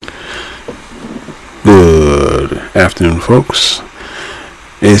afternoon, folks.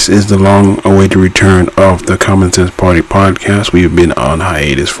 This is the long-awaited return of the Common Sense Party podcast. We've been on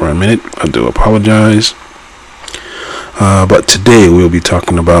hiatus for a minute. I do apologize. But today we'll be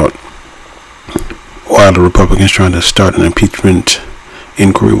talking about while the Republicans trying to start an impeachment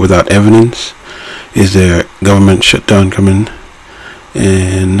inquiry without evidence, is there government shutdown coming,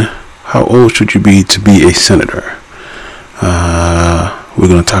 and how old should you be to be a senator? We're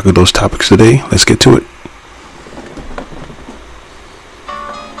going to tackle those topics today. Let's get to it.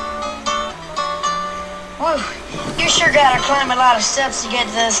 Whew, you sure gotta climb a lot of steps to get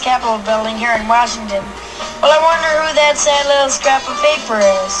to this Capitol building here in Washington. Well, I wonder who that sad little scrap of paper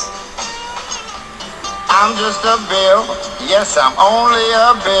is. I'm just a bill, yes, I'm only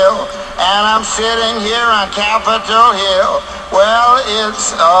a bill, and I'm sitting here on Capitol Hill. Well,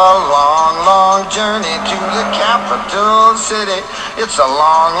 it's a long, long journey to the capital city. It's a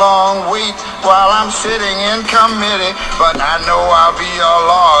long, long wait while I'm sitting in committee, but I know I'll be a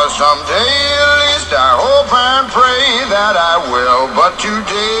law someday. At least I hope and pray that I will, but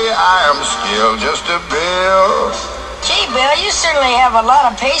today I am still just a bill. Gee, Bill, you certainly have a lot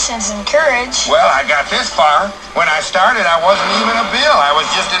of patience and courage. Well, I got this far. When I started, I wasn't even a bill. I was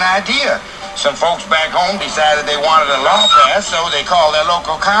just an idea. Some folks back home decided they wanted a law passed, so they called their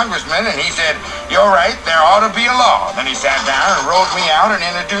local congressman, and he said, "You're right, there ought to be a law." Then he sat down and wrote me out and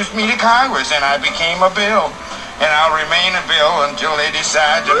introduced me to Congress, and I became a bill. And I'll remain a bill until they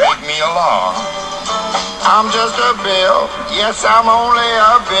decide to make me a law. I'm just a bill. Yes, I'm only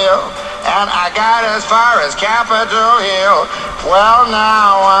a bill. And I got as far as Capitol Hill. Well,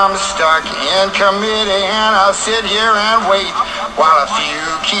 now I'm stuck in committee, and I'll sit here and wait while a few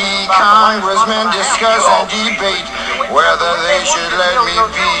key congressmen discuss and debate whether they should let me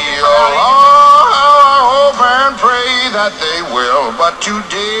be a law. I hope and pray that they will, but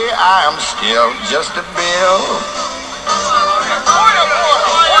today I am still just a bill.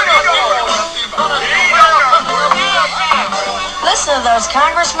 Listen to those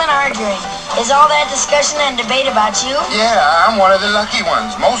congressmen arguing. Is all that discussion and debate about you? Yeah, I'm one of the lucky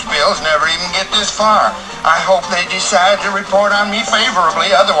ones. Most bills never even get this far. I hope they decide to report on me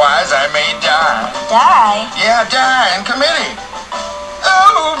favorably, otherwise I may die. Die? Yeah, die in committee.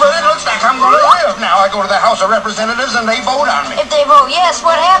 Oh, but it looks like I'm going to live. Now I go to the House of Representatives and they vote on me. If they vote yes,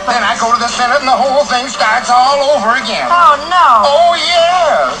 what happens? Then I go to the Senate and the whole thing starts all over again. Oh, no. Oh,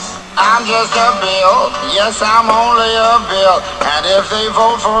 yes. I'm just a bill. Yes, I'm only a bill. And if they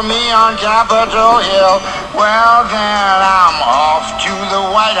vote for me on Capitol Hill, well, then I'm off to the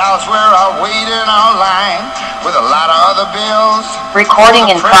White House where I'll wait in a line with a lot of other bills.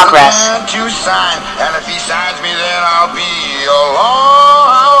 Recording in progress. To sign. And if he signs me, then I'll be a law.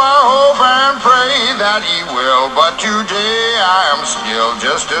 I hope and pray that he will. But today I am still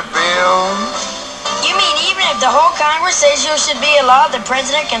just a bill. You mean even if the whole Congress says you should be a law, the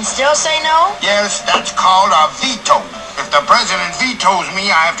president can still say no? Yes, that's called a veto. If the president vetoes me,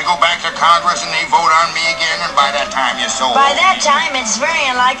 I have to go back to Congress and they vote on me again, and by that time you're so By that time, it's very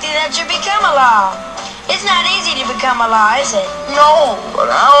unlikely that you become a law. It's not easy to become a law, is it? No, but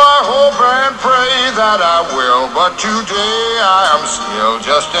how I hope and pray that I will. But today I am still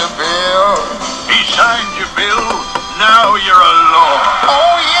just a bill. He signed your bill, now you're a law.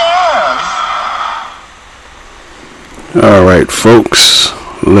 Oh, yes. Alright, folks,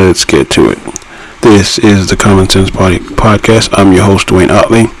 let's get to it. This is the Common Sense Party podcast. I'm your host, Dwayne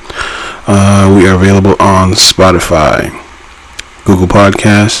Otley. We are available on Spotify, Google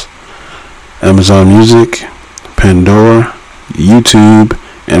Podcasts, Amazon Music, Pandora, YouTube,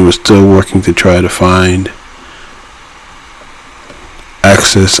 and we're still working to try to find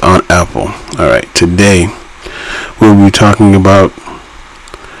access on Apple. Alright, today we'll be talking about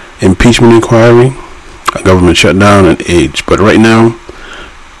impeachment inquiry, a government shutdown, and age. But right now,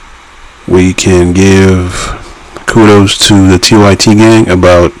 we can give kudos to the TYT gang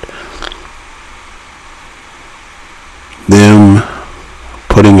about them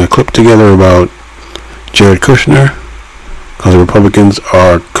putting a clip together about Jared Kushner, because the Republicans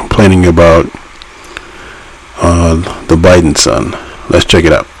are complaining about the Biden son. Let's check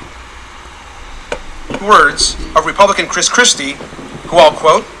it out. Words of Republican Chris Christie, who I'll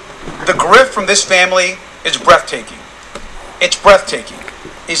quote, "The grift from this family is breathtaking. It's breathtaking.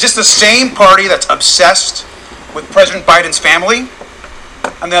 Is this the same party that's obsessed with President Biden's family?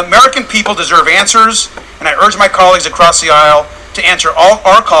 And the American people deserve answers, and I urge my colleagues across the aisle to answer all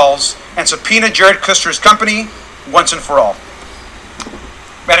our calls and subpoena Jared Kushner's company once and for all."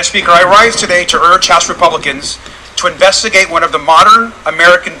 Madam Speaker, I rise today to urge House Republicans to investigate one of the modern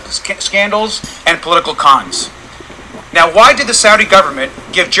American scandals and political cons. Now, why did the Saudi government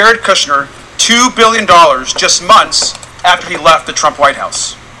give Jared Kushner $2 billion just months after he left the Trump White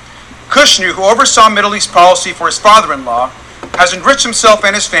House. Kushner, who oversaw Middle East policy for his father-in-law, has enriched himself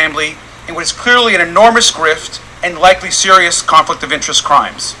and his family in what is clearly an enormous grift and likely serious conflict of interest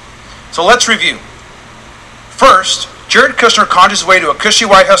crimes. So let's review. First, Jared Kushner conned his way to a cushy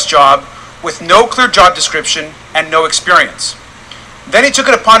White House job with no clear job description and no experience. Then he took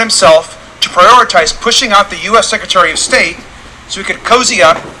it upon himself to prioritize pushing out the U.S. Secretary of State so he could cozy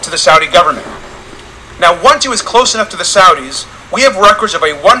up to the Saudi government. Now, once he was close enough to the Saudis, we have records of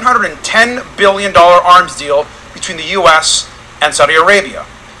a $110 billion arms deal between the U.S. and Saudi Arabia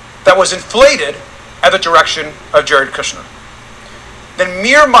that was inflated at the direction of Jared Kushner. Then,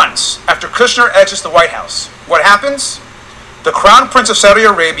 mere months after Kushner exits the White House, what happens? The Crown Prince of Saudi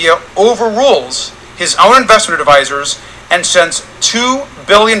Arabia overrules his own investment advisors and sends $2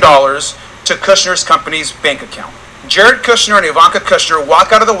 billion to Kushner's company's bank account. Jared Kushner and Ivanka Kushner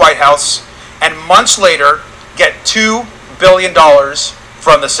walk out of the White House and months later get $2 billion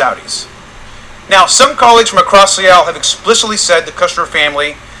from the Saudis. Now, some colleagues from across the aisle have explicitly said the Kushner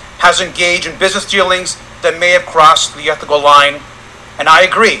family has engaged in business dealings that may have crossed the ethical line, and I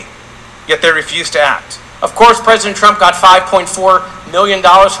agree, yet they refuse to act. Of course, President Trump got $5.4 million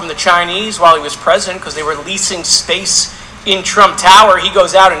from the Chinese while he was president because they were leasing space in Trump Tower. He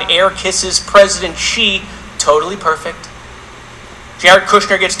goes out and air kisses President Xi. Totally perfect. Jared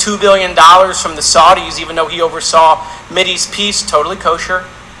Kushner gets $2 billion from the Saudis, even though he oversaw Mideast peace. Totally kosher.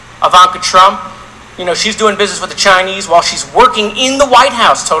 Ivanka Trump, she's doing business with the Chinese while she's working in the White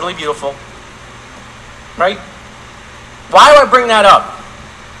House. Totally beautiful. Right? Why do I bring that up?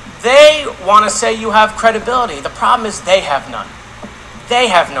 They want to say you have credibility. The problem is they have none. They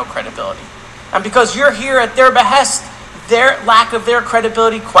have no credibility. And because you're here at their behest, their lack of their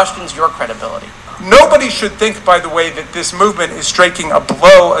credibility questions your credibility. Nobody should think, by the way, that this movement is striking a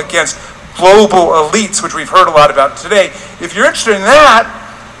blow against global elites, which we've heard a lot about today. If you're interested in that,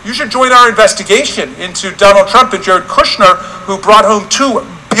 you should join our investigation into Donald Trump and Jared Kushner, who brought home $2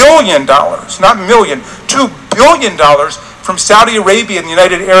 billion, not million, $2 billion from Saudi Arabia and the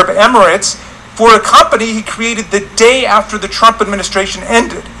United Arab Emirates for a company he created the day after the Trump administration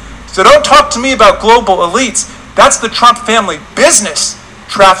ended. So don't talk to me about global elites. That's the Trump family business,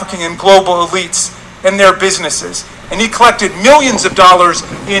 trafficking in global elites and their businesses. And he collected millions of dollars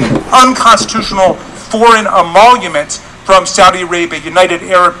in unconstitutional foreign emoluments from Saudi Arabia, United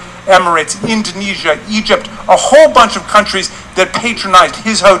Arab Emirates, Indonesia, Egypt, a whole bunch of countries that patronized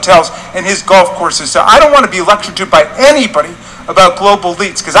his hotels and his golf courses. So I don't want to be lectured to by anybody about global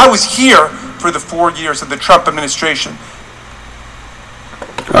elites, because I was here for the 4 years of the Trump administration.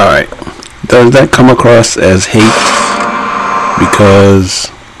 All right. Does that come across as hate?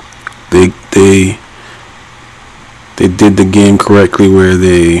 Because they did the game correctly, where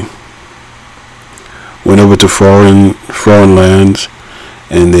they went over to foreign lands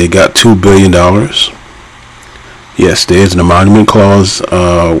and they got $2 billion. Yes, there's an emolument clause.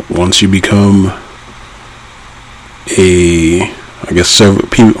 Once you become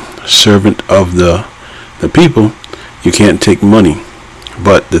servant of the people, you can't take money.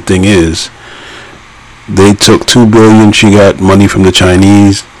 But the thing is, they took $2 billion. She got money from the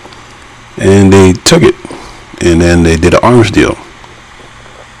Chinese, and they took it, and then they did an arms deal.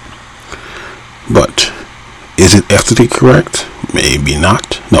 But is it ethically correct? Maybe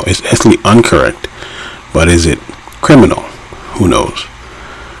not. No, it's ethically incorrect. But is it criminal? Who knows?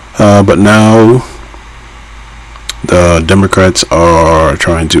 But now the Democrats are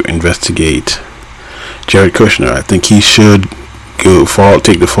trying to investigate Jared Kushner. I think he should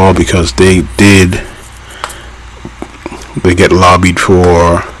take the fall, because they get lobbied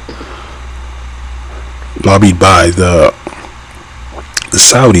by the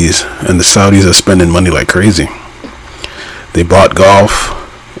Saudis, and the Saudis are spending money like crazy. They bought golf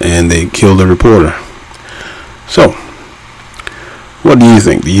and they killed a reporter. So, what do you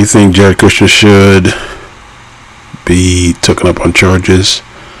think? Do you think Jared Kushner should be taken up on charges,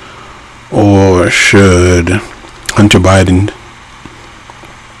 or should Hunter Biden's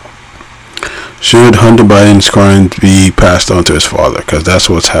crimes be passed on to his father? Because that's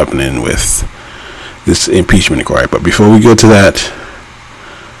what's happening with this impeachment inquiry. But before we go to that,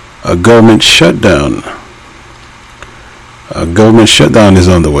 a government shutdown is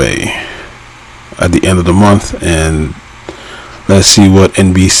on the way at the end of the month, and let's see what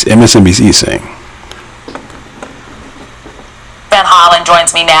MSNBC is saying. Van Hollen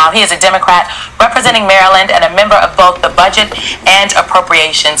joins me now. He is a Democrat representing Maryland and a member of both the Budget and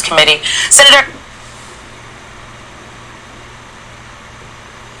Appropriations Committee. Senator,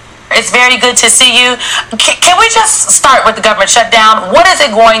 it's very good to see you. Can we just start with the government shutdown? What is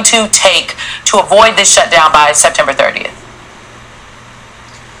it going to take to avoid this shutdown by September 30th?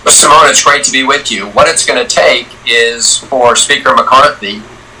 Well, Simone, it's great to be with you. What it's going to take is for Speaker McCarthy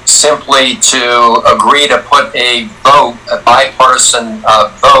simply to agree to put a vote, a bipartisan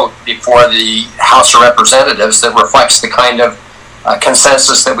vote before the House of Representatives that reflects the kind of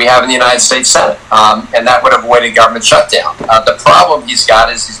consensus that we have in the United States Senate, and that would avoid a government shutdown. The problem he's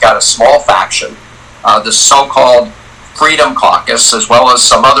got is he's got a small faction, the so-called Freedom Caucus, as well as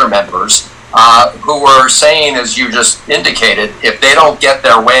some other members, who were saying, as you just indicated, if they don't get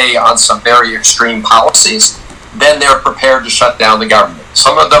their way on some very extreme policies, then they're prepared to shut down the government.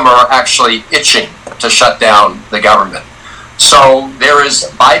 Some of them are actually itching to shut down the government. So there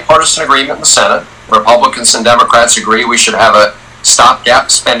is bipartisan agreement in the Senate. Republicans and Democrats agree we should have a stopgap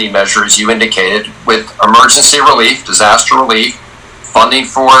spending measure, as you indicated, with emergency relief, disaster relief, funding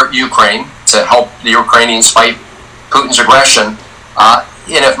for Ukraine to help the Ukrainians fight Putin's aggression.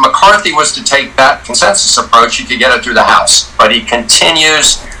 And if McCarthy was to take that consensus approach, he could get it through the House. But he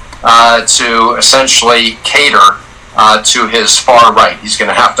continues to essentially cater to his far right. He's going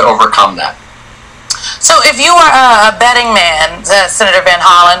to have to overcome that. So if you were a betting man, Senator Van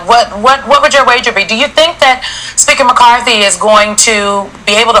Hollen, what would your wager be? Do you think that Speaker McCarthy is going to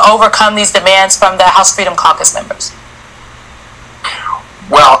be able to overcome these demands from the House Freedom Caucus members?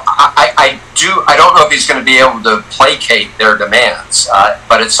 Well, I don't know if he's going to be able to placate their demands,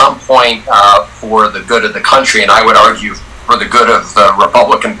 but at some point, for the good of the country, and I would argue for the good of the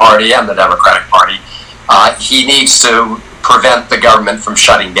Republican Party and the Democratic Party, he needs to prevent the government from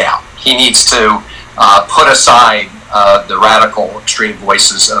shutting down. He needs to put aside the radical extreme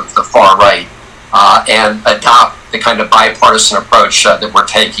voices of the far right and adopt the kind of bipartisan approach that we're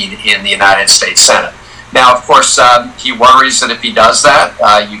taking in the United States Senate. Now, of course, he worries that if he does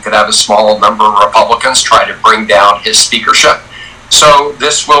that, you could have a small number of Republicans try to bring down his speakership. So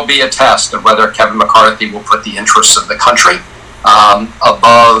this will be a test of whether Kevin McCarthy will put the interests of the country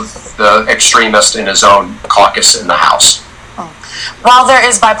above the extremist in his own caucus in the House. While there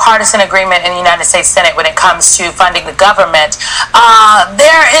is bipartisan agreement in the United States Senate when it comes to funding the government,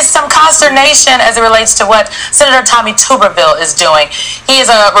 there is some consternation as it relates to what Senator Tommy Tuberville is doing. He is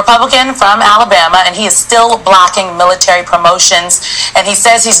a Republican from Alabama, and he is still blocking military promotions, and he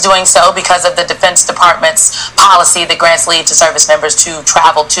says he's doing so because of the Defense Department's policy that grants leave to service members to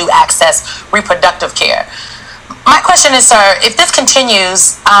travel to access reproductive care. My question is, sir, if this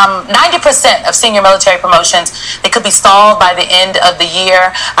continues, 90% of senior military promotions, they could be stalled by the end of the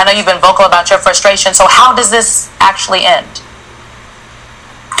year. I know you've been vocal about your frustration, so how does this actually end?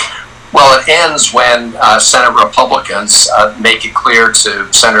 Well, it ends when Senate Republicans make it clear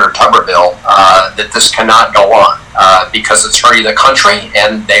to Senator Tuberville that this cannot go on because it's hurting the country,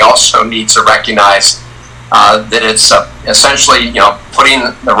 and they also need to recognize that it's essentially, putting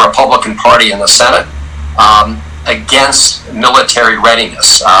the Republican Party in the Senate against military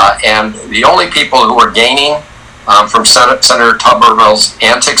readiness. And the only people who are gaining from Senator Tuberville's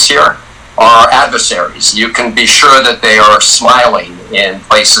antics here are adversaries. You can be sure that they are smiling in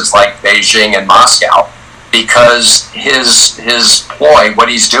places like Beijing and Moscow, because his ploy, what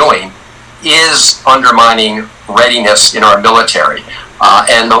he's doing, is undermining readiness in our military.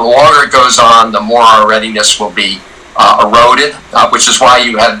 And the longer it goes on, the more our readiness will be eroded, which is why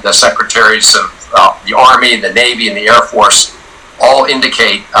you had the secretaries of the Army, the Navy, and the Air Force all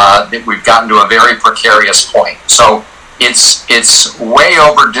indicate that we've gotten to a very precarious point. So it's way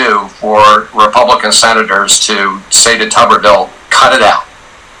overdue for Republican senators to say to Tuberville, cut it out.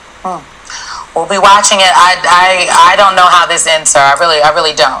 We'll be watching it. I don't know how this ends, sir. I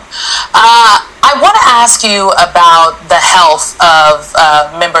really don't. I want to ask you about the health of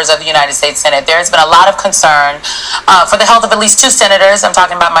members of the United States Senate. There has been a lot of concern for the health of at least two senators. I'm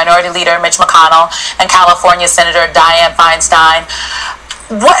talking about Minority Leader Mitch McConnell and California Senator Dianne Feinstein.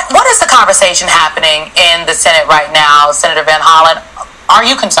 What is the conversation happening in the Senate right now, Senator Van Hollen? Are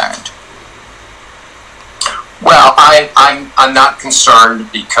you concerned? Well, I'm not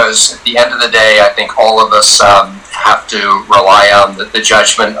concerned, because at the end of the day, I think all of us have to rely on the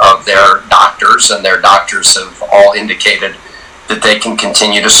judgment of their doctors, and their doctors have all indicated that they can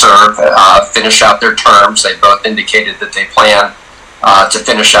continue to serve, finish out their terms. They both indicated that they plan to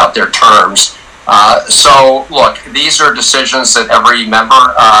finish out their terms. So, look, these are decisions that every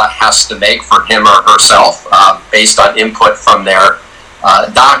member has to make for him or herself, based on input from their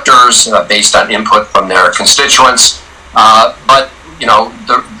doctors, based on input from their constituents. But,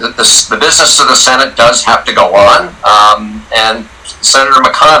 the business of the Senate does have to go on. And Senator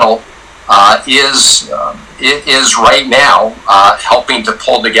McConnell is right now helping to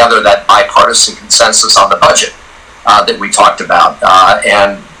pull together that bipartisan consensus on the budget that we talked about.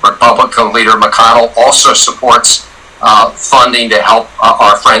 And Republican leader McConnell also supports funding to help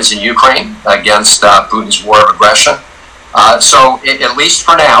our friends in Ukraine against Putin's war of aggression. So at least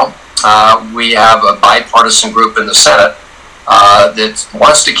for now, we have a bipartisan group in the Senate that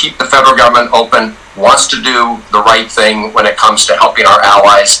wants to keep the federal government open, wants to do the right thing when it comes to helping our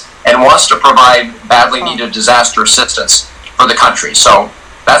allies, and wants to provide badly needed disaster assistance for the country. So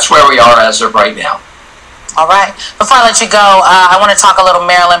that's where we are as of right now. All right. Before I let you go, I want to talk a little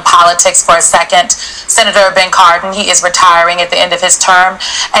Maryland politics for a second. Senator Ben Cardin, he is retiring at the end of his term.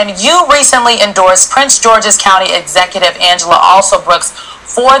 And you recently endorsed Prince George's County Executive Angela Alsobrooks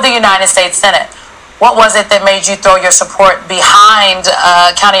for the United States Senate. What was it that made you throw your support behind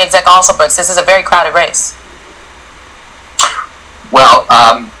County Exec Alsobrooks? This is a very crowded race. Well,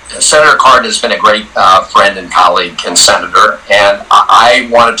 Senator Cardin has been a great friend and colleague and senator, and I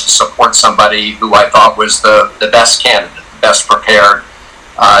wanted to support somebody who I thought was the best candidate, best prepared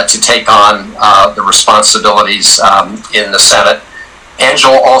to take on the responsibilities in the Senate.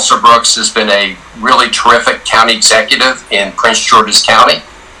 Angela Alsobrooks has been a really terrific county executive in Prince George's County.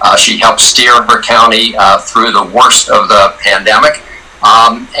 She helped steer her county through the worst of the pandemic.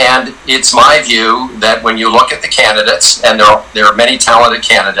 And it's my view that when you look at the candidates, and there are many talented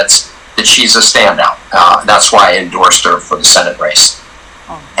candidates, that she's a standout. That's why I endorsed her for the Senate race.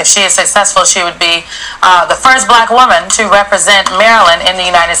 If she is successful, she would be the first black woman to represent Maryland in the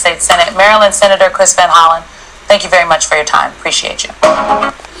United States Senate. Maryland Senator Chris Van Hollen, thank you very much for your time. Appreciate you.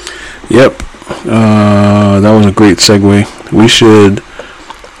 Yep. That was a great segue. We should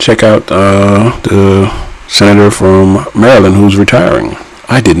check out the senator from Maryland who's retiring.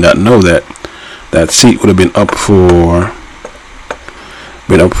 I did not know that that seat would have been up for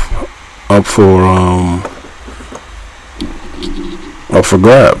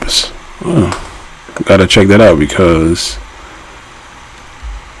grabs. Gotta check that out because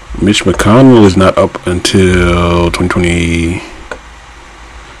Mitch McConnell is not up until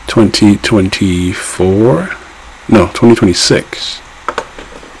 2024. No, 2026.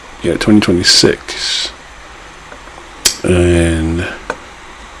 Yeah, 2026. And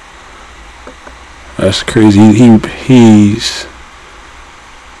that's crazy. He is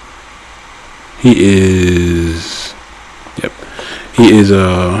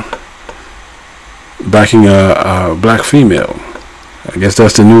backing a black female. I guess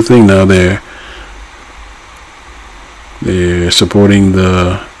that's the new thing now. They're supporting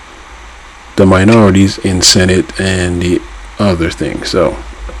the minorities in Senate and the other thing. So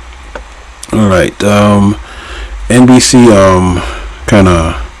all right, NBC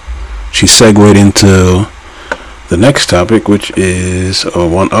she segued into the next topic, which is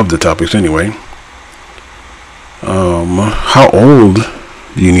one of the topics anyway. How old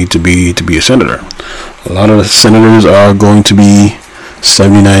do you need to be a senator? A lot of the senators are going to be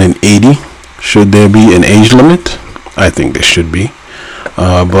 79 and 80. Should there be an age limit? I think there should be.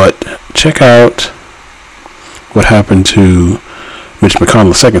 But check out what happened to Mitch McConnell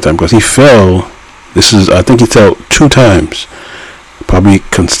the second time, because he fell. I think he fell 2 times. Probably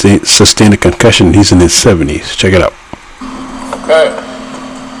sustained a concussion. He's in his 70s. Check it out. Okay.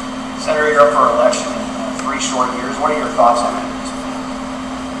 Senator, you're up for election in 3 short years. What are your thoughts on it?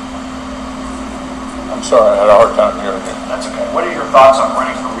 I'm sorry, I had a hard time hearing you. That's okay. What are your thoughts on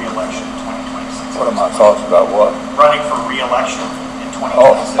running for re-election in 2026? What are my thoughts about what? Running for re-election in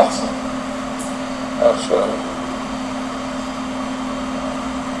 2026. That's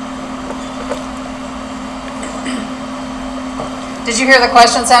Did you hear the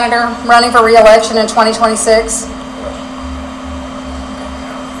question, Senator? Running for re-election in 2026?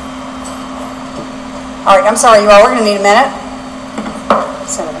 All right, I'm sorry, you all. We're going to need a minute.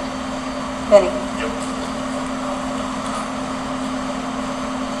 Senator Benny.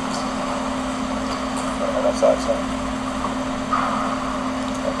 that's outside.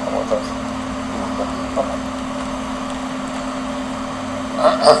 Come with us.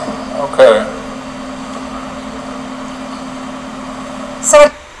 Okay.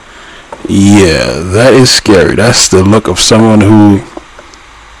 Yeah, that is scary. That's the look of someone who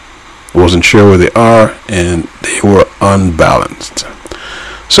wasn't sure where they are and they were unbalanced.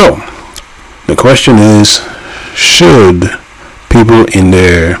 So, the question is, should people in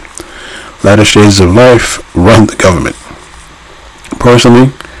their latter stages of life run the government?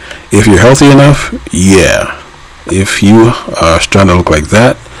 Personally, if you're healthy enough, yeah. If you are starting to look like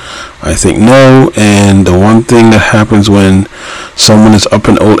that, I think no. And the one thing that happens when someone is up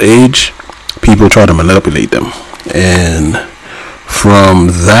in old age, people try to manipulate them. And from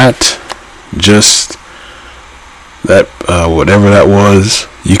that, just that, whatever that was,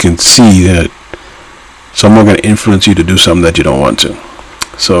 you can see that someone going to influence you to do something that you don't want to.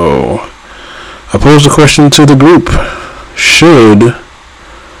 So I pose the question to the group: should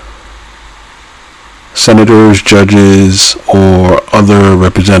senators, judges, or other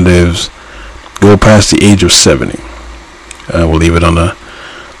representatives go past the age of 70? We'll leave it on the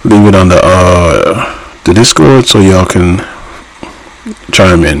Discord so y'all can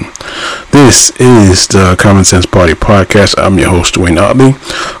chime in. This is the Common Sense Party Podcast. I'm your host, Dwayne Otley.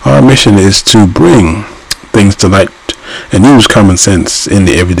 Our mission is to bring things to light and use common sense in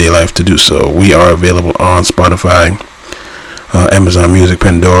the everyday life to do so. We are available on Spotify, Amazon Music,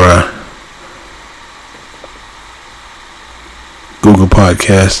 Pandora, Google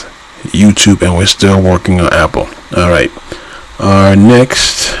Podcasts, YouTube, and we're still working on Apple. Alright, our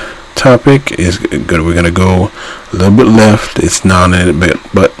next topic is good. We're gonna go a little bit left. It's not in a bit,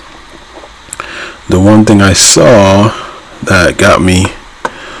 but the one thing I saw that got me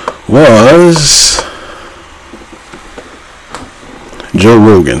was Joe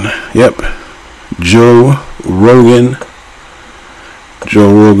Rogan. Yep, Joe Rogan.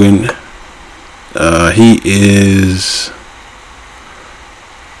 He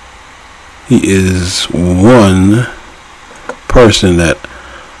is one person that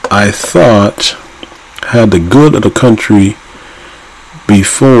I thought had the good of the country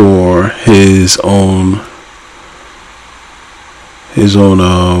before his own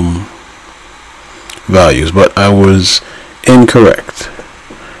values, but I was incorrect.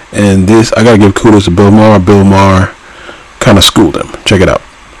 And this, I gotta give kudos to Bill Maher. Bill Maher kind of schooled him. Check it out.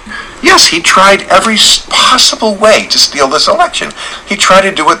 Yes, he tried every possible way to steal this election. He tried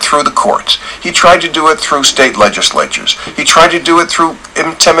to do it through the courts. He tried to do it through state legislatures. He tried to do it through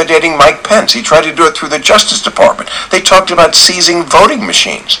intimidating Mike Pence. He tried to do it through the Justice Department. They talked about seizing voting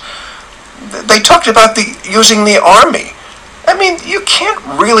machines. They talked about using the army. I mean, you can't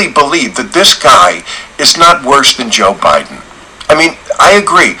really believe that this guy is not worse than Joe Biden. I mean, I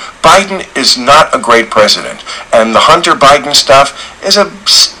agree. Biden is not a great president. And the Hunter Biden stuff is a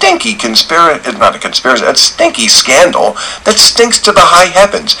stinky a stinky scandal that stinks to the high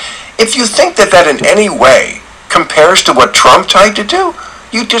heavens. If you think that in any way compares to what Trump tried to do,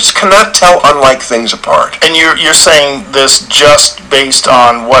 you just cannot tell unlike things apart. And you're saying this just based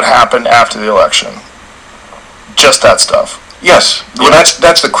on what happened after the election? Just that stuff? Yes. Well,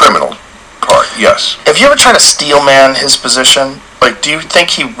 that's the criminal part, yes. Have you ever tried to steel man his position? Like, do you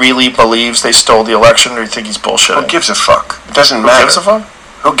think he really believes they stole the election, or do you think he's bullshitting? Who gives a fuck? It doesn't matter. Who gives a fuck?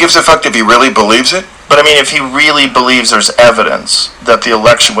 Who gives a fuck if he really believes it? But I mean, if he really believes there's evidence that the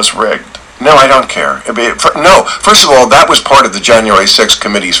election was rigged. No, I don't care. No, first of all, that was part of the January 6th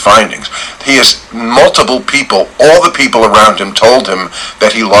committee's findings. He has multiple people, all the people around him told him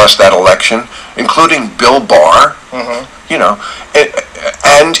that he lost that election, including Bill Barr. Mm-hmm. You know,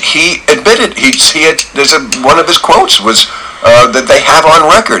 and he admitted one of his quotes was that they have on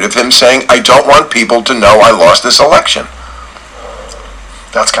record of him saying, "I don't want people to know I lost this election."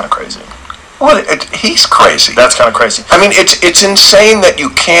 That's kind of crazy. Well, he's crazy. That's kind of crazy. I mean, it's insane that you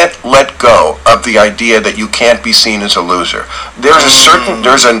can't let go of the idea that you can't be seen as a loser.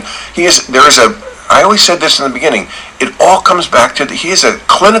 I always said this in the beginning. It all comes back to he is a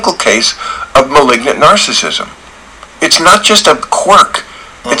clinical case of malignant narcissism. It's not just a quirk.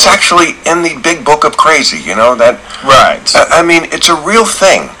 Mm-hmm. It's actually in the big book of crazy, you know, that... Right. I mean, it's a real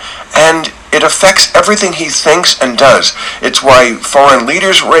thing. And it affects everything he thinks and does. It's why foreign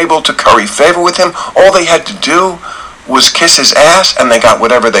leaders were able to curry favor with him. All they had to do was kiss his ass, and they got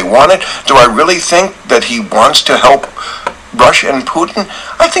whatever they wanted. Do I really think that he wants to help Russia and Putin?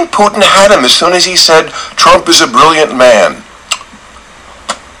 I think Putin had him as soon as he said, Trump is a brilliant man.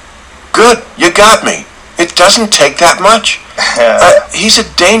 Good, you got me. It doesn't take that much. He's a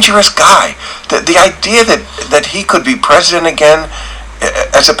dangerous guy. The idea that he could be president again,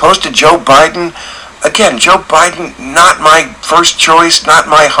 as opposed to Joe Biden, again, Joe Biden, not my first choice, not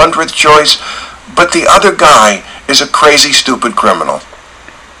my 100th choice, but the other guy is a crazy, stupid criminal.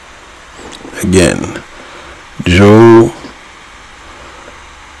 Again,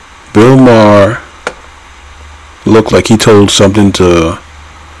 Bill Maher looked like he told something to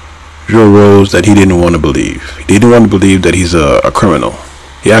Joe Rose that he didn't want to believe. He didn't want to believe that he's a criminal.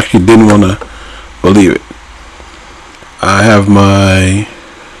 He actually didn't want to believe it. I have my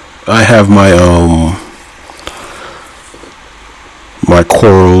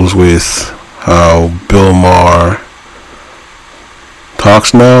quarrels with how Bill Maher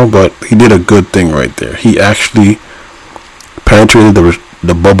talks now, but he did a good thing right there. He actually penetrated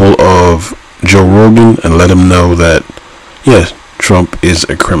the bubble of Joe Rogan and let him know that yes, Trump is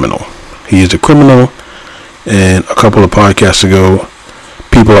a criminal. He is a criminal, and a couple of podcasts ago,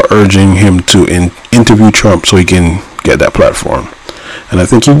 people are urging him to interview Trump so he can get that platform. And I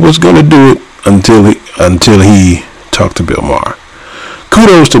think he was going to do it until he talked to Bill Maher.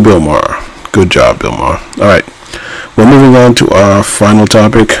 Kudos to Bill Maher. Good job, Bill Maher. All right. We're moving on to our final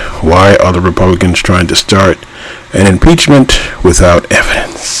topic. Why are the Republicans trying to start an impeachment without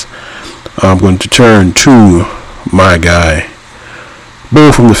evidence? I'm going to turn to my guy,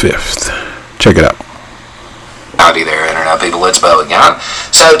 Bo from the 5th. Check it out. Howdy there, Internet people. It's Bo again.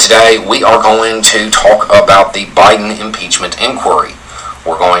 So today we are going to talk about the Biden impeachment inquiry.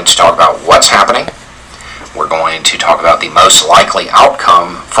 We're going to talk about what's happening. We're going to talk about the most likely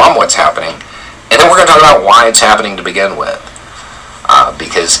outcome from what's happening. And then we're going to talk about why it's happening to begin with.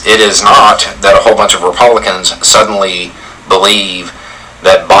 Because it is not that a whole bunch of Republicans suddenly believe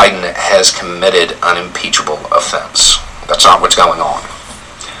that Biden has committed an impeachable offense. That's not what's going on.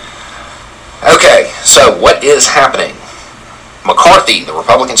 Okay, so what is happening? McCarthy, the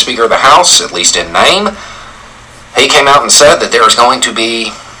Republican Speaker of the House, at least in name, he came out and said that there is going to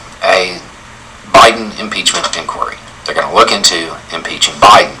be a Biden impeachment inquiry. They're going to look into impeaching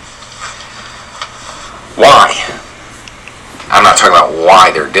Biden. Why? I'm not talking about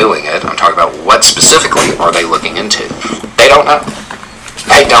why they're doing it. I'm talking about what specifically are they looking into. They don't know.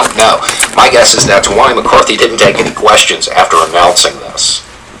 They don't know. My guess is that's why McCarthy didn't take any questions after announcing this.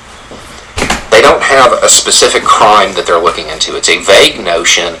 They don't have a specific crime that they're looking into. It's a vague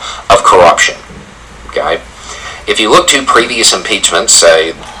notion of corruption. Okay? If you look to previous impeachments,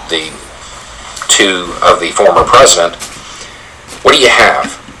 say the two of the former president, what do you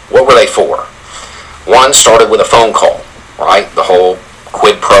have? What were they for? One started with a phone call, right? The whole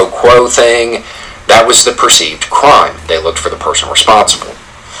quid pro quo thing, that was the perceived crime. They looked for the person responsible.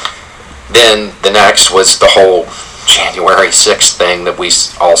 Then the next was the whole January 6th thing that we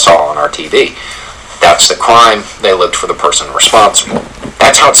all saw on our TV. That's the crime. They looked for the person responsible.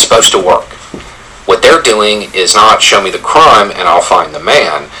 That's how it's supposed to work. What they're doing is not show me the crime and I'll find the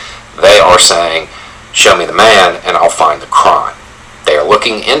man. They are saying, show me the man and I'll find the crime. They are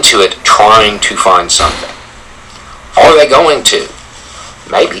looking into it, trying to find something. Are they going to?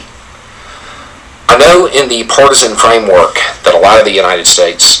 Maybe. I know in the partisan framework that a lot of the United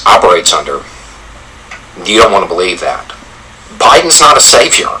States operates under, you don't want to believe that. Biden's not a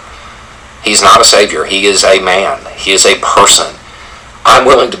savior. He's not a savior. He is a man. He is a person. I'm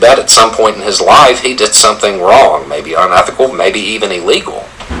willing to bet at some point in his life he did something wrong, maybe unethical, maybe even illegal.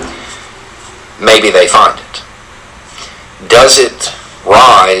 Maybe they find it. Does it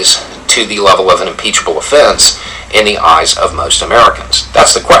rise to the level of an impeachable offense in the eyes of most Americans?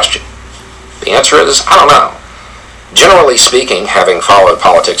 That's the question. The answer is, I don't know. Generally speaking, having followed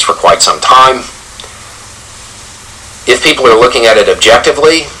politics for quite some time, if people are looking at it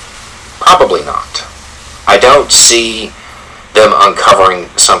objectively, probably not. I don't see them uncovering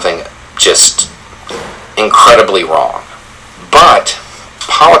something just incredibly wrong. But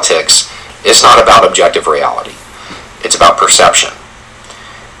politics is not about objective reality. It's about perception.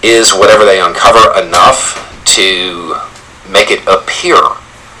 Is whatever they uncover enough to make it appear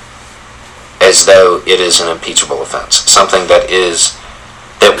as though it is an impeachable offense? Something that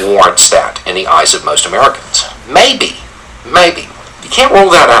warrants that in the eyes of most Americans? Maybe. You can't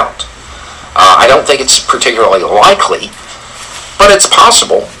rule that out. I don't think it's particularly likely, but it's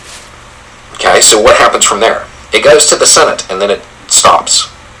possible. Okay, so what happens from there? It goes to the Senate and then it stops.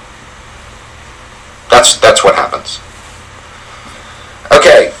 That's what happens.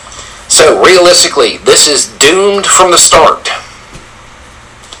 Okay, so realistically, this is doomed from the start.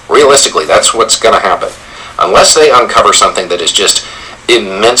 Realistically, that's what's going to happen. Unless they uncover something that is just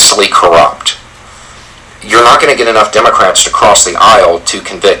immensely corrupt, you're not going to get enough Democrats to cross the aisle to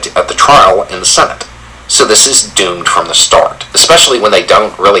convict at the trial in the Senate. So this is doomed from the start, especially when they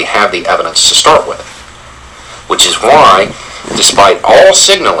don't really have the evidence to start with. Which is why, despite all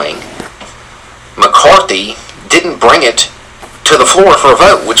signaling, McCarthy didn't bring it to the floor for a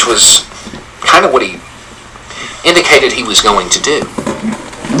vote, which was kind of what he indicated he was going to do.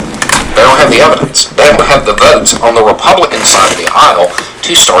 They don't have the evidence. They don't have the votes on the Republican side of the aisle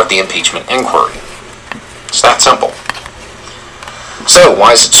to start the impeachment inquiry. It's that simple. So,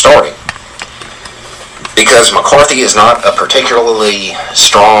 why is it starting? Because McCarthy is not a particularly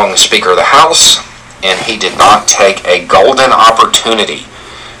strong Speaker of the House, and he did not take a golden opportunity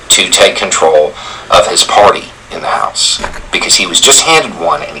to take control of his party in the House, because he was just handed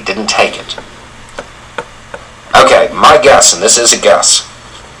one and he didn't take it. Okay, my guess, and this is a guess,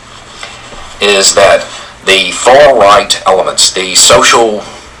 is that the far-right elements, the social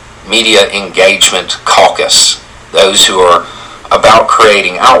media engagement caucus, those who are about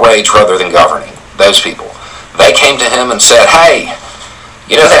creating outrage rather than governing, those people, they came to him and said, hey,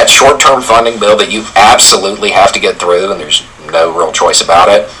 you know that short-term funding bill that you absolutely have to get through and there's no real choice about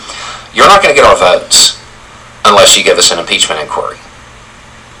it. You're not going to get our votes unless you give us an impeachment inquiry.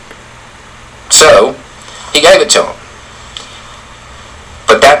 So, he gave it to him.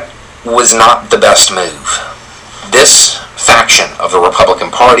 But that was not the best move. This faction of the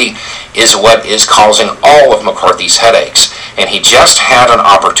Republican Party is what is causing all of McCarthy's headaches, and he just had an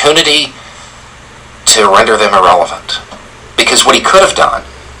opportunity to render them irrelevant. Because what he could have done,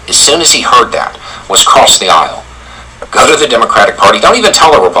 as soon as he heard that, was cross the aisle. Go to the Democratic Party. Don't even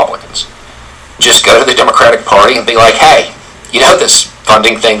tell the Republicans. Just go to the Democratic Party and be like, hey, you know this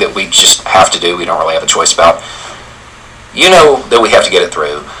funding thing that we just have to do, we don't really have a choice about? You know that we have to get it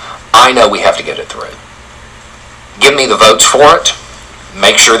through. I know we have to get it through. Give me the votes for it.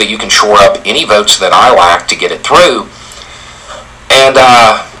 Make sure that you can shore up any votes that I lack to get it through. And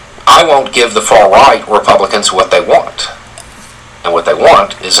I won't give the far-right Republicans what they want. And what they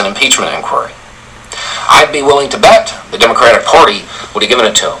want is an impeachment inquiry. I'd be willing to bet the Democratic Party would have given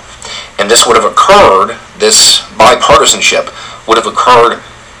it to them. And this would have occurred, this bipartisanship would have occurred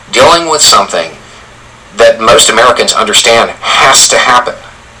dealing with something that most Americans understand has to happen.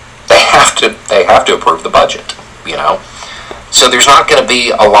 They have to approve the budget, you know. So there's not going to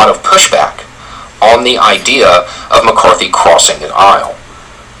be a lot of pushback on the idea of McCarthy crossing an aisle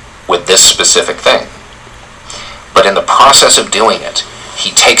with this specific thing. But in the process of doing it,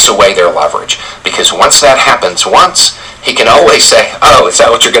 he takes away their leverage. Because once that happens once, he can always say, oh, is that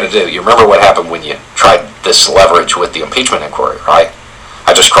what you're going to do? You remember what happened when you tried this leverage with the impeachment inquiry, right?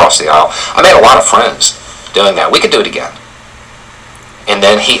 I just crossed the aisle. I made a lot of friends doing that. We could do it again. And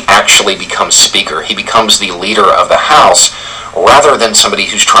then he actually becomes speaker. He becomes the leader of the House rather than somebody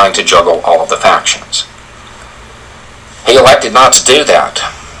who's trying to juggle all of the factions. He elected not to do that.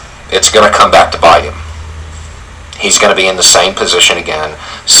 It's going to come back to bite him. He's going to be in the same position again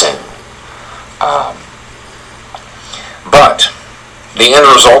soon. But the end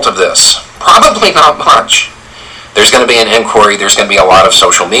result of this, probably not much. There's going to be an inquiry. There's going to be a lot of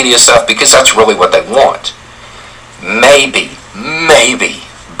social media stuff because that's really what they want. Maybe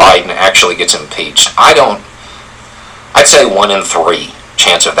Biden actually gets impeached. I'd say 1 in 3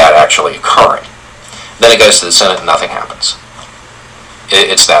 chance of that actually occurring. Then it goes to the Senate and nothing happens.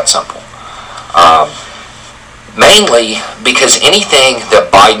 It's that simple. Mainly because anything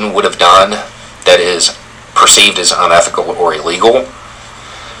that Biden would have done that is perceived as unethical or illegal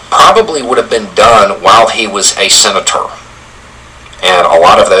probably would have been done while he was a senator. And a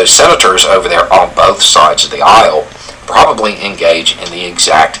lot of those senators over there on both sides of the aisle probably engage in the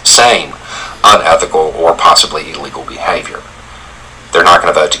exact same unethical or possibly illegal behavior. They're not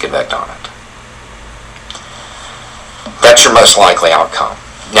going to vote to convict on it. That's your most likely outcome.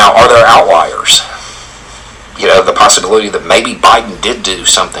 Now, are there outliers? You know, the possibility that maybe Biden did do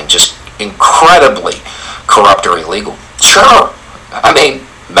something just incredibly corrupt or illegal. Sure. I mean,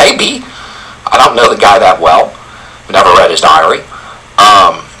 maybe. I don't know the guy that well. Never read his diary.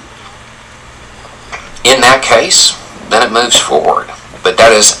 In that case, then it moves forward. But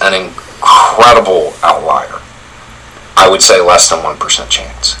that is an incredible outlier. I would say less than 1%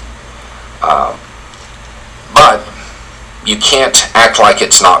 chance. But you can't act like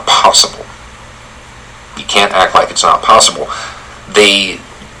it's not possible. You can't act like it's not possible. The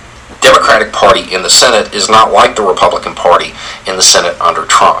Democratic Party in the Senate is not like the Republican Party in the Senate under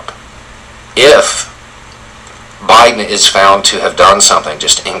Trump. If Biden is found to have done something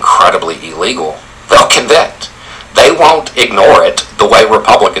just incredibly illegal, they'll convict. They won't ignore it the way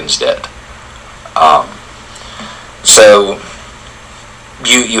Republicans did. So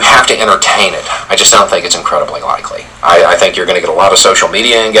you have to entertain it. I just don't think it's incredibly likely. I think you're going to get a lot of social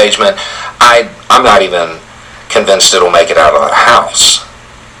media engagement. I'm not even convinced it'll make it out of the House.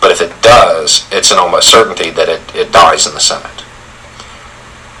 But if it does, it's an almost certainty that it dies in the Senate.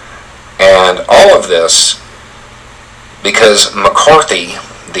 And all of this because McCarthy,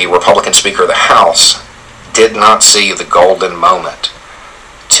 the Republican Speaker of the House, did not see the golden moment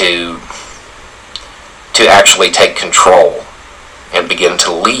to actually take control and begin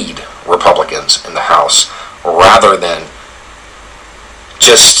to lead Republicans in the House rather than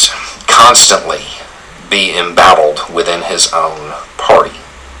just constantly be embattled within his own party,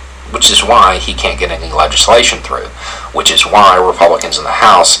 which is why he can't get any legislation through, which is why Republicans in the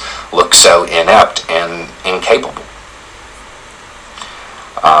House look so inept and incapable.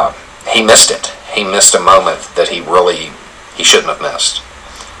 He missed it. He missed a moment that he shouldn't have missed.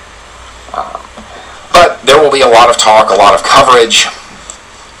 But there will be a lot of talk, a lot of coverage.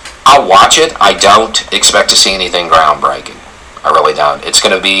 I'll watch it. I don't expect to see anything groundbreaking. I really don't. It's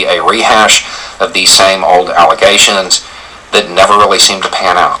going to be a rehash of these same old allegations that never really seem to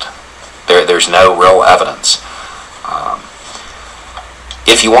pan out. There's no real evidence.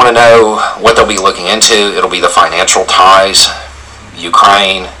 If you want to know what they'll be looking into, it'll be the financial ties,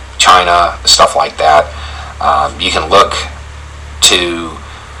 Ukraine, China, stuff like that. You can look to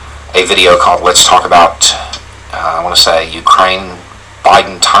a video called Let's Talk About, I want to say,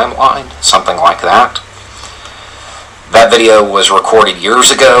 Ukraine-Biden timeline, something like that. That video was recorded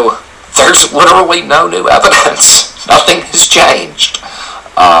years ago. There's literally no new evidence. Nothing has changed.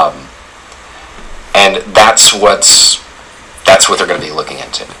 And that's what they're going to be looking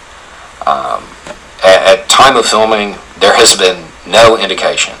into. At time of filming, there has been no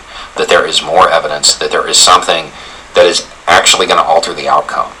indication that there is more evidence, that there is something that is actually going to alter the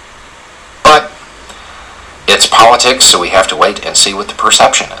outcome. But it's politics, so we have to wait and see what the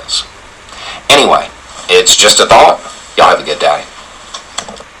perception is. Anyway, it's just a thought. Y'all have a good day.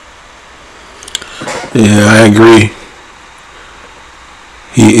 Yeah, I agree.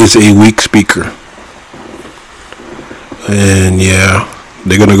 He is a weak speaker. And yeah,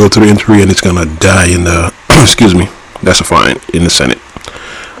 they're going to go through the inquiry and it's going to die in the, excuse me, that's a fine, in the Senate.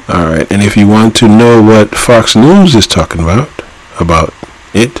 Alright, and if you want to know what Fox News is talking about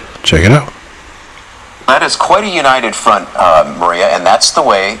it, check it out. That is quite a united front, Maria, and that's the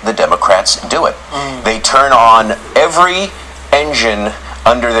way the Democrats do it. They turn on every engine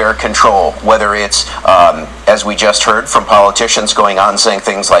under their control, whether it's, as we just heard from politicians going on saying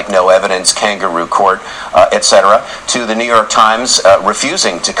things like no evidence, kangaroo court, etc., to the New York Times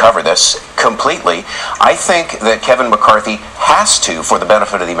refusing to cover this completely. I think that Kevin McCarthy has to, for the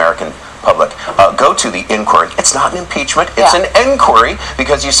benefit of the American public, go to the inquiry. It's not an impeachment, it's an inquiry,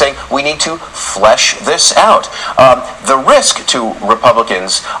 because you're saying we need to flesh this out. The risk to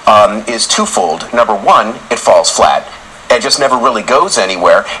Republicans is twofold. Number one, it falls flat. It just never really goes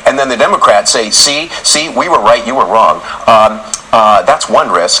anywhere. And then the Democrats say, see, we were right, you were wrong. That's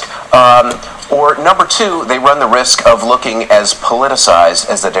one risk. Or number two, they run the risk of looking as politicized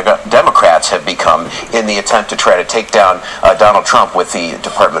as the Democrats have become in the attempt to try to take down Donald Trump with the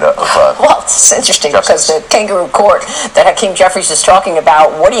Department of Well, it's interesting Justice. because the kangaroo court that Hakeem Jeffries is talking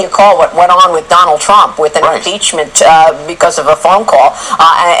about, what do you call what went on with Donald Trump with an impeachment because of a phone call?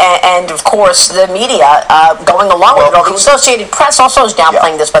 And of course, the media going along with it all. The Associated Press also is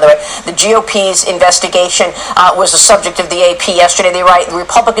downplaying this, by the way. The GOP's investigation was the subject of the AP yesterday. They write,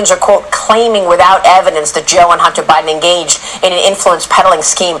 Republicans are, quote, claiming without evidence that Joe and Hunter Biden engaged in an influence peddling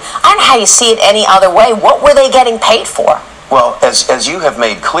scheme. I don't know how you see it any other way. What were they getting paid for? Well, as you have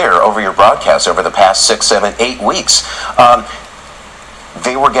made clear over your broadcasts over the past 6, 7, 8 weeks,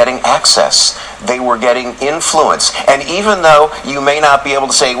 they were getting access. They were getting influence. And even though you may not be able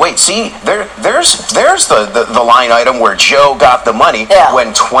to say, wait, see, there's the line item where Joe got the money.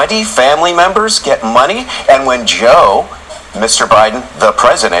 When 20 family members get money, and when Joe, Mr. Biden, the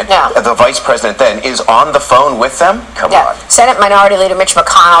president, the vice president then, is on the phone with them? Come on. Senate Minority Leader Mitch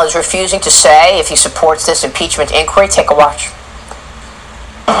McConnell is refusing to say if he supports this impeachment inquiry. Take a watch.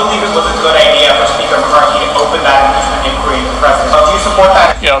 I believe it was a good idea for Speaker McCarthy to open that impeachment inquiry to the president. Do you support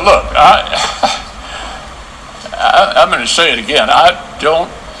that? Yeah, look, I'm going to say it again. I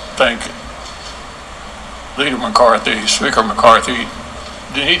don't think Leader McCarthy, Speaker McCarthy,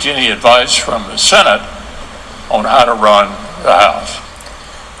 needs any advice from the Senate on how to run the House.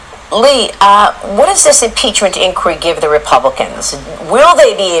 Lee, what does this impeachment inquiry give the Republicans? Will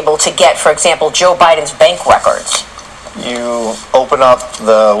they be able to get, for example, Joe Biden's bank records? You open up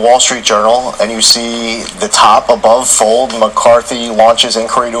the Wall Street Journal and you see the top above fold, McCarthy launches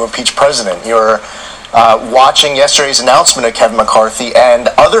inquiry to impeach president. You're watching yesterday's announcement of Kevin McCarthy, and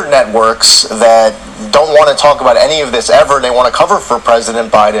other networks that don't want to talk about any of this ever, they want to cover for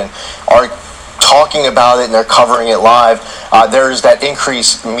President Biden, are talking about it and they're covering it live. There's that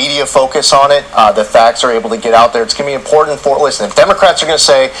increased media focus on it. The facts are able to get out there. It's going to be important for, listen, if Democrats are going to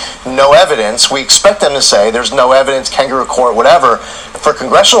say no evidence, we expect them to say there's no evidence, kangaroo court, whatever. For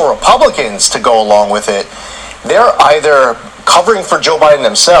congressional Republicans to go along with it, they're either covering for Joe Biden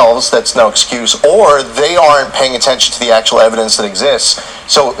themselves, that's no excuse, or they aren't paying attention to the actual evidence that exists.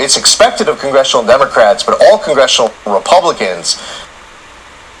 So it's expected of congressional Democrats, but all congressional Republicans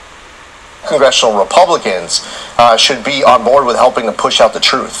should be on board with helping to push out the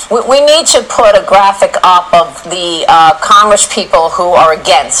truth. We need to put a graphic up of the Congress people who are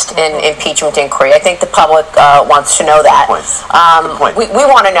against an impeachment inquiry. I think the public wants to know that. We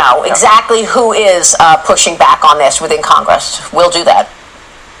want to know exactly who is pushing back on this within Congress. We'll do that.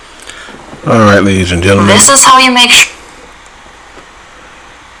 All right, ladies and gentlemen. This is how you make sure.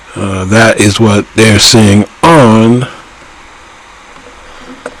 That is what they're saying on...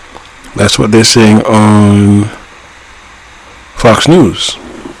 That's what they're saying on Fox News.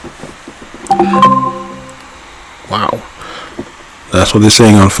 Wow. That's what they're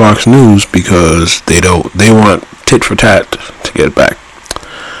saying on Fox News because they want tit for tat to get back.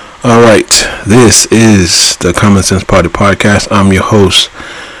 All right, this is the Common Sense Party Podcast. I'm your host,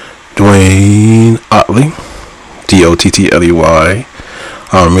 Dwayne Otley, Dottley.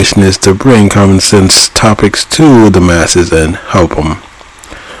 Our mission is to bring common sense topics to the masses and help them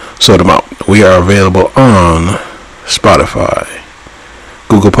sort them out. We are available on Spotify,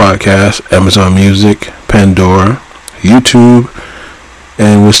 Google Podcasts, Amazon Music, Pandora, YouTube,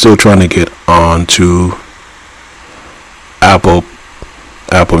 and we're still trying to get on to Apple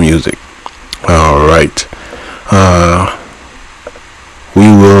Music. All right. We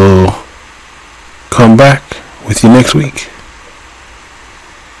will come back with you next week.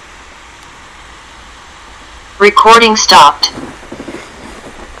 Recording stopped.